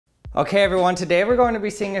Okay everyone, today we're going to be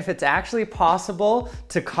seeing if it's actually possible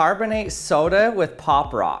to carbonate soda with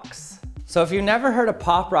Pop Rocks. So if you've never heard of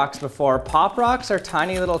Pop Rocks before, Pop Rocks are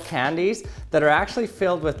tiny little candies that are actually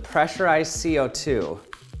filled with pressurized CO2.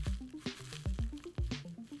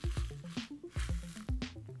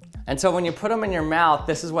 And so when you put them in your mouth,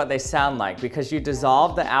 this is what they sound like because you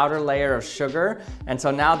dissolve the outer layer of sugar, and so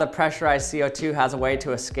now the pressurized CO2 has a way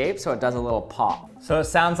to escape, so it does a little pop. So it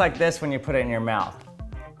sounds like this when you put it in your mouth.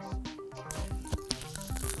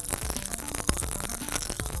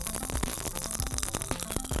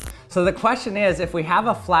 So the question is, if we have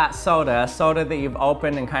a flat soda, a soda that you've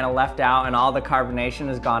opened and kind of left out and all the carbonation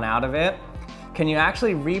has gone out of it, can you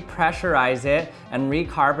actually repressurize it and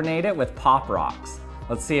recarbonate it with Pop Rocks?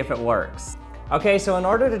 Let's see if it works. Okay, so in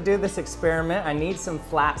order to do this experiment, I need some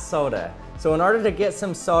flat soda. So in order to get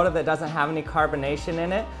some soda that doesn't have any carbonation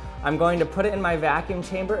in it, I'm going to put it in my vacuum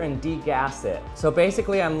chamber and degas it. So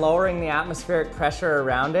basically I'm lowering the atmospheric pressure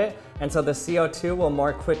around it, and so the CO2 will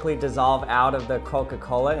more quickly dissolve out of the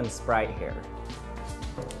Coca-Cola and Sprite here.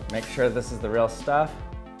 Make sure this is the real stuff.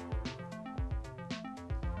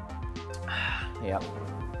 Yep.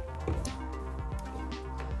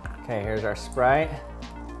 Okay, here's our Sprite.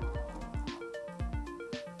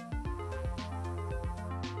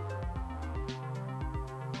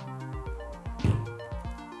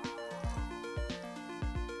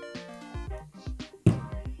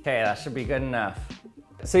 Okay, that should be good enough.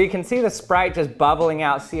 So you can see the Sprite just bubbling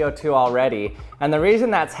out CO2 already. And the reason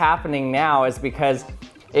that's happening now is because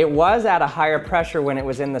it was at a higher pressure when it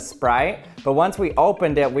was in the Sprite, but once we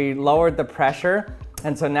opened it, we lowered the pressure.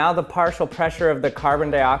 And so now the partial pressure of the carbon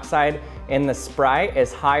dioxide in the Sprite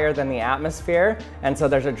is higher than the atmosphere. And so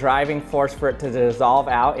there's a driving force for it to dissolve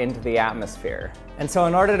out into the atmosphere. And so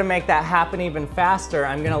in order to make that happen even faster,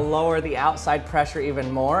 I'm gonna lower the outside pressure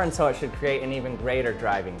even more, and so it should create an even greater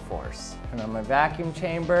driving force. Turn on my vacuum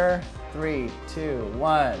chamber. 3, 2,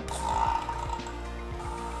 1.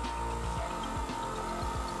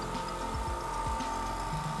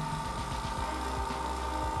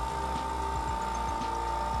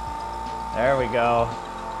 There we go.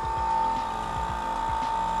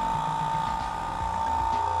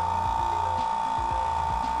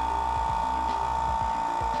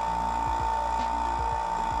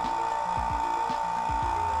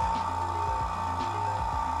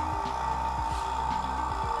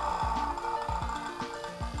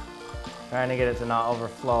 Trying to get it to not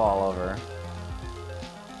overflow all over.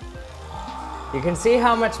 You can see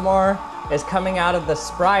how much more is coming out of the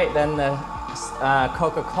Sprite than the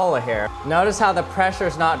Coca-Cola here. Notice how the pressure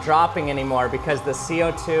is not dropping anymore because the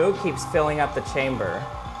CO2 keeps filling up the chamber.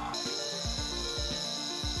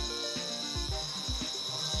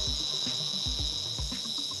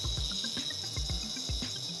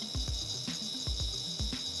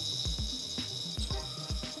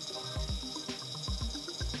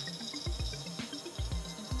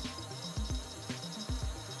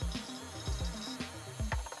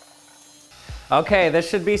 Okay, this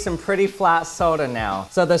should be some pretty flat soda now.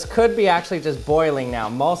 So this could be actually just boiling now.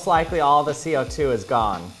 Most likely all the CO2 is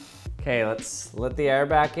gone. Okay, let's let the air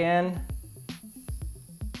back in.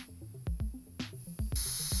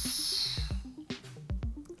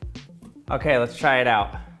 Okay, let's try it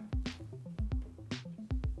out.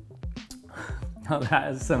 Oh,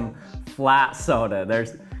 that is some flat soda.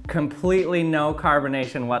 There's completely no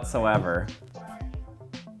carbonation whatsoever.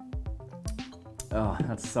 Oh,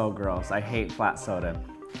 that's so gross. I hate flat soda.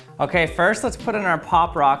 Okay, first let's put in our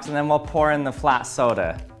Pop Rocks and then we'll pour in the flat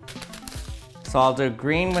soda. So I'll do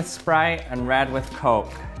green with Sprite and red with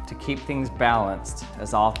Coke to keep things balanced,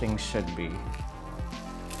 as all things should be.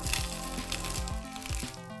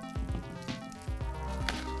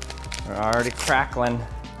 We're already crackling.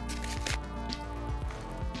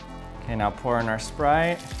 Okay, now pour in our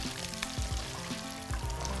Sprite.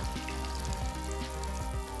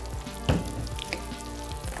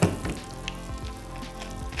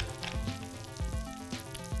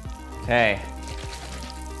 Okay.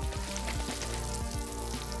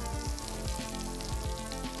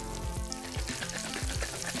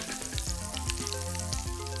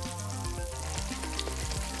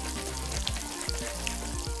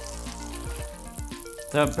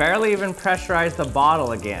 So barely even pressurize the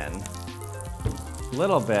bottle again. A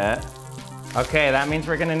little bit. Okay, that means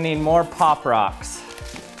we're gonna need more Pop Rocks.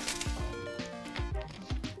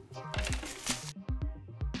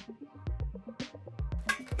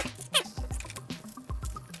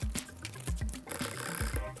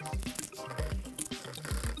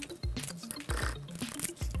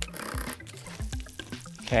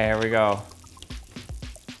 Okay, here we go.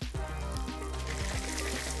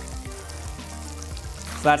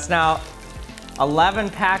 So that's now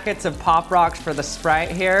 11 packets of Pop Rocks for the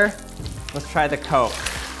Sprite here. Let's try the Coke.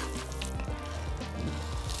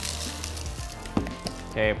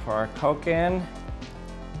 Okay, pour our Coke in.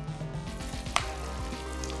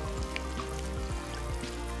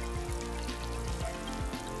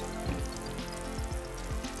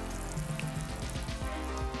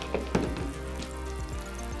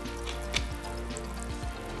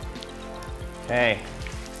 Okay.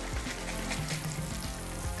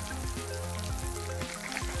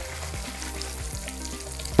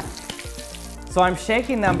 So I'm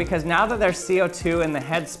shaking them because now that there's CO2 in the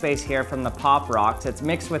headspace here from the Pop Rocks, it's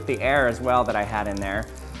mixed with the air as well that I had in there,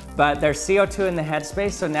 but there's CO2 in the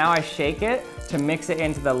headspace, so now I shake it to mix it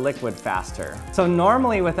into the liquid faster. So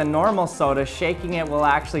normally with a normal soda, shaking it will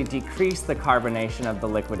actually decrease the carbonation of the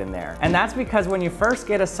liquid in there. And that's because when you first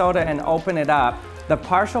get a soda and open it up, the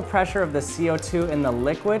partial pressure of the CO2 in the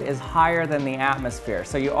liquid is higher than the atmosphere.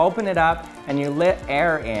 So you open it up and you let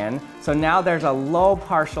air in, so now there's a low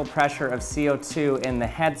partial pressure of CO2 in the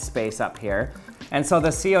headspace up here. And so the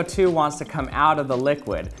CO2 wants to come out of the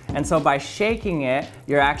liquid. And so by shaking it,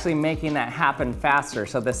 you're actually making that happen faster.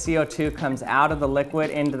 So the CO2 comes out of the liquid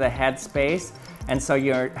into the headspace, and so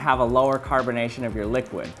you have a lower carbonation of your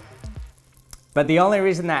liquid. But the only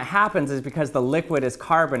reason that happens is because the liquid is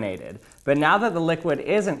carbonated. But now that the liquid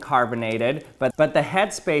isn't carbonated, but the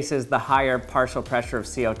headspace is the higher partial pressure of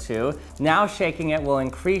CO2, now shaking it will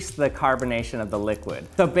increase the carbonation of the liquid.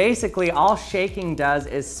 So basically all shaking does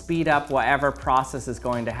is speed up whatever process is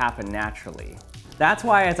going to happen naturally. That's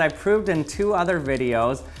why, as I proved in 2 other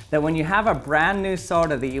videos, that when you have a brand new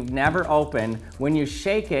soda that you've never opened, when you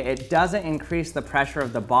shake it, it doesn't increase the pressure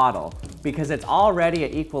of the bottle because it's already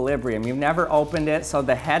at equilibrium. You've never opened it, so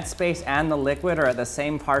the headspace and the liquid are at the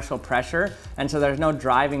same partial pressure, and so there's no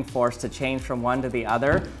driving force to change from one to the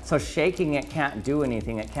other. So shaking it can't do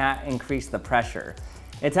anything. It can't increase the pressure.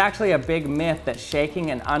 It's actually a big myth that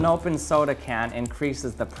shaking an unopened soda can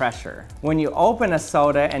increases the pressure. When you open a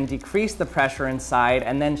soda and decrease the pressure inside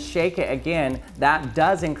and then shake it again, that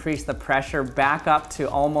does increase the pressure back up to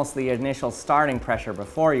almost the initial starting pressure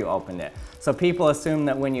before you opened it. So people assume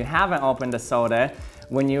that when you haven't opened a soda,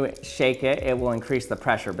 when you shake it, it will increase the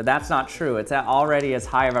pressure, but that's not true. It's at already as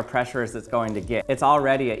high of a pressure as it's going to get. It's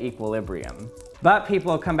already at equilibrium. But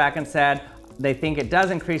people have come back and said, they think it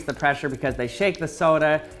does increase the pressure because they shake the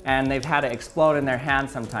soda and they've had it explode in their hand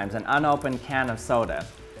sometimes, an unopened can of soda.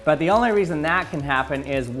 But the only reason that can happen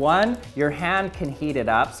is 1, your hand can heat it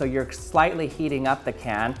up, so you're slightly heating up the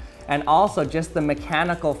can, and also just the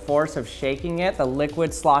mechanical force of shaking it, the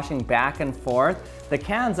liquid sloshing back and forth, the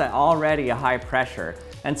can's at already a high pressure.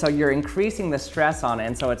 And so you're increasing the stress on it,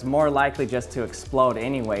 and so it's more likely just to explode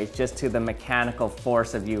anyways, just to the mechanical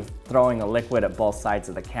force of you throwing a liquid at both sides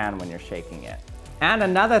of the can when you're shaking it. And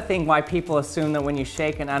another thing why people assume that when you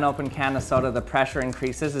shake an unopened can of soda, the pressure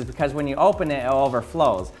increases is because when you open it, it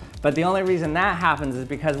overflows. But the only reason that happens is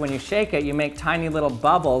because when you shake it, you make tiny little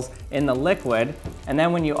bubbles in the liquid, and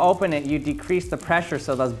then when you open it, you decrease the pressure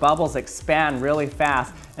so those bubbles expand really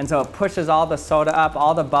fast, and so it pushes all the soda up,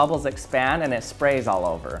 all the bubbles expand, and it sprays all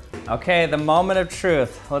over. Okay, the moment of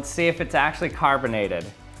truth. Let's see if it's actually carbonated.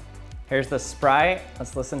 Here's the Sprite.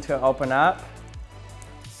 Let's listen to it open up.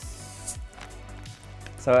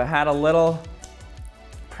 So it had a little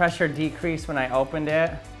pressure decrease when I opened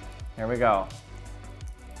it. Here we go.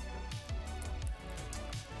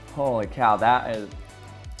 Holy cow, that is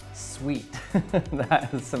sweet.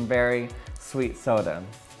 That is some very sweet soda.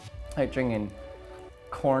 Like drinking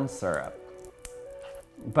corn syrup.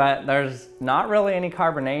 But there's not really any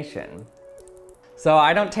carbonation. So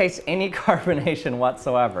I don't taste any carbonation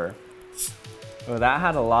whatsoever. Oh, that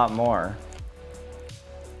had a lot more.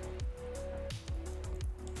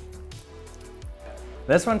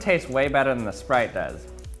 This one tastes way better than the Sprite does,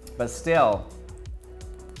 but still,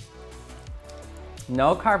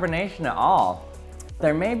 no carbonation at all.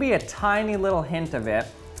 There may be a tiny little hint of it,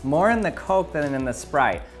 more in the Coke than in the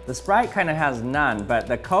Sprite. The Sprite kind of has none, but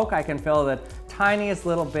the Coke I can feel the tiniest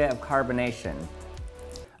little bit of carbonation.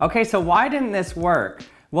 Okay, so why didn't this work?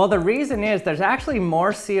 Well, the reason is there's actually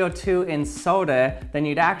more CO2 in soda than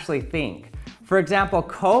you'd actually think. For example,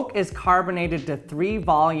 Coke is carbonated to 3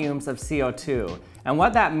 volumes of CO2. And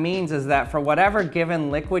what that means is that for whatever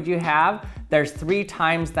given liquid you have, there's 3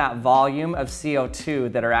 times that volume of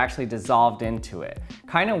CO2 that are actually dissolved into it.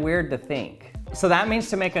 Kind of weird to think. So that means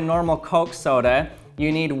to make a normal Coke soda,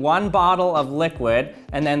 you need 1 bottle of liquid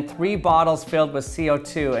and then 3 bottles filled with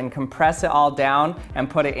CO2 and compress it all down and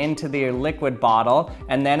put it into the liquid bottle,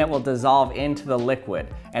 and then it will dissolve into the liquid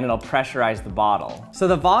and it'll pressurize the bottle. So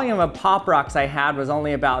the volume of Pop Rocks I had was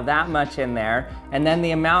only about that much in there, And then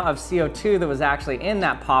the amount of CO2 that was actually in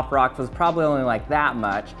that pop rock was probably only like that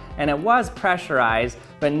much. And it was pressurized,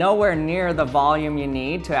 but nowhere near the volume you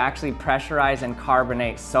need to actually pressurize and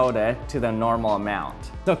carbonate soda to the normal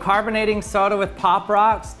amount. So carbonating soda with pop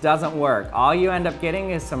rocks doesn't work. All you end up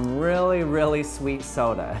getting is some really, really sweet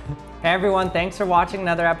soda. Hey everyone, thanks for watching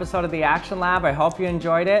another episode of the Action Lab. I hope you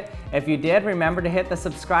enjoyed it. If you did, remember to hit the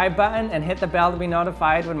subscribe button and hit the bell to be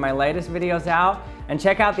notified when my latest video's out. And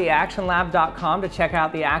check out theactionlab.com to check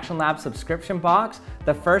out the Action Lab subscription box.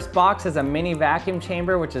 The first box is a mini vacuum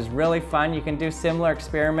chamber, which is really fun. You can do similar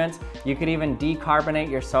experiments. You could even decarbonate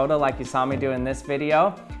your soda like you saw me do in this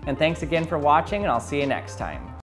video. And thanks again for watching, and I'll see you next time.